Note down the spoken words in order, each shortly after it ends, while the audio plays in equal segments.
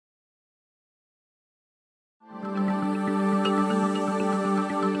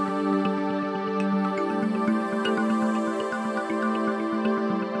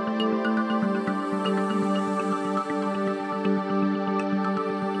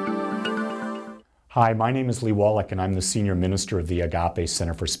Hi, my name is Wolak, and I'm the Senior Minister of the Agape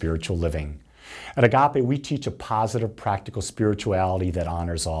Center for Spiritual Living. At Agape, we teach a positive, practical spirituality that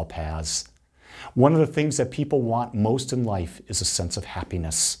honors all paths. One of the things that people want most in life is a sense of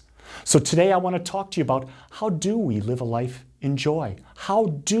happiness. So today I want to talk to you about how do we live a life in joy? How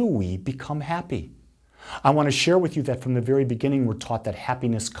do we become happy? I want to share with you that from the very beginning we're taught that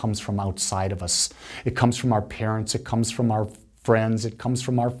happiness comes from outside of us. It comes from our parents, it comes from our friends, it comes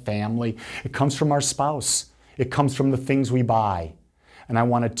from our family, it comes from our spouse, it comes from the things we buy. And I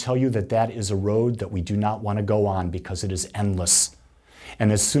want to tell you that that is a road that we do not want to go on because it is endless.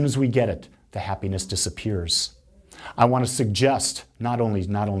 And as soon as we get it, the happiness disappears. I want to suggest, not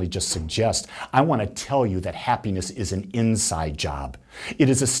only just suggest, I want to tell you that happiness is an inside job. It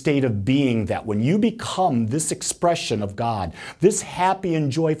is a state of being that when you become this expression of God, this happy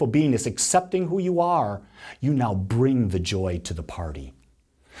and joyful being, this accepting who you are, you now bring the joy to the party.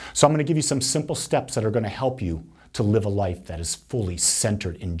 So I'm going to give you some simple steps that are going to help you to live a life that is fully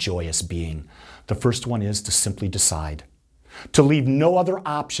centered in joyous being. The first one is to simply decide. To leave no other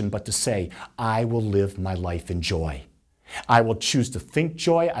option but to say, I will live my life in joy. I will choose to think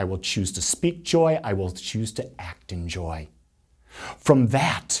joy. I will choose to speak joy. I will choose to act in joy. From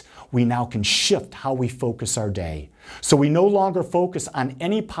that, we now can shift how we focus our day. So we no longer focus on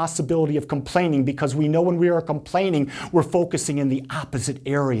any possibility of complaining because we know when we are complaining, we're focusing in the opposite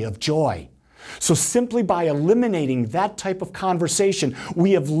area of joy. So simply by eliminating that type of conversation,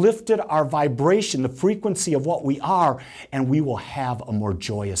 we have lifted our vibration, the frequency of what we are, and we will have a more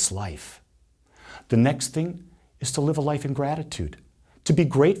joyous life. The next thing is to live a life in gratitude, to be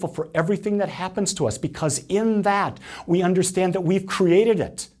grateful for everything that happens to us, because in that we understand that we've created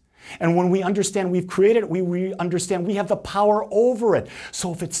it. And when we understand we've created it, we understand we have the power over it.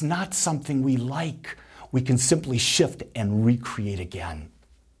 So if it's not something we like, we can simply shift and recreate again.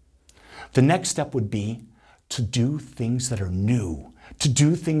 The next step would be to do things that are new, to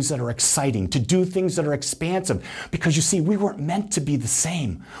do things that are exciting, to do things that are expansive. Because you see, we weren't meant to be the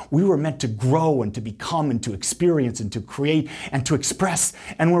same. We were meant to grow and to become and to experience and to create and to express.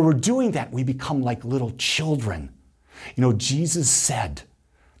 And when we're doing that, we become like little children. You know, Jesus said,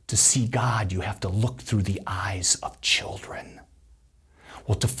 to see God, you have to look through the eyes of children.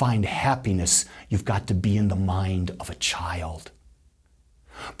 Well, to find happiness, you've got to be in the mind of a child.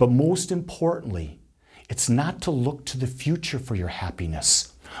 But most importantly, it's not to look to the future for your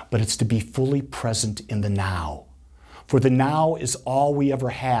happiness, but it's to be fully present in the now. For the now is all we ever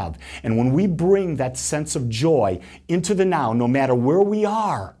have. And when we bring that sense of joy into the now, no matter where we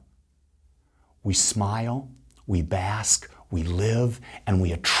are, we smile, we bask, we live, and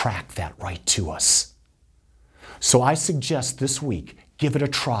we attract that right to us. So I suggest this week, give it a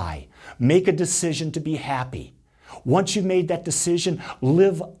try. Make a decision to be happy. Once you've made that decision,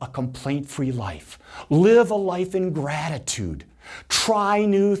 live a complaint-free life. Live a life in gratitude. Try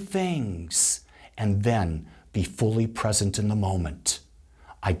new things. And then be fully present in the moment.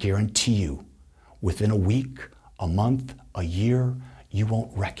 I guarantee you, within a week, a month, a year, you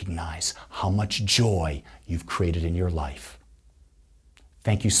won't recognize how much joy you've created in your life.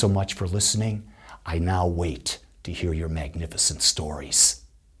 Thank you so much for listening. I now wait to hear your magnificent stories.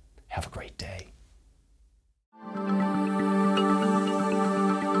 Have a great day.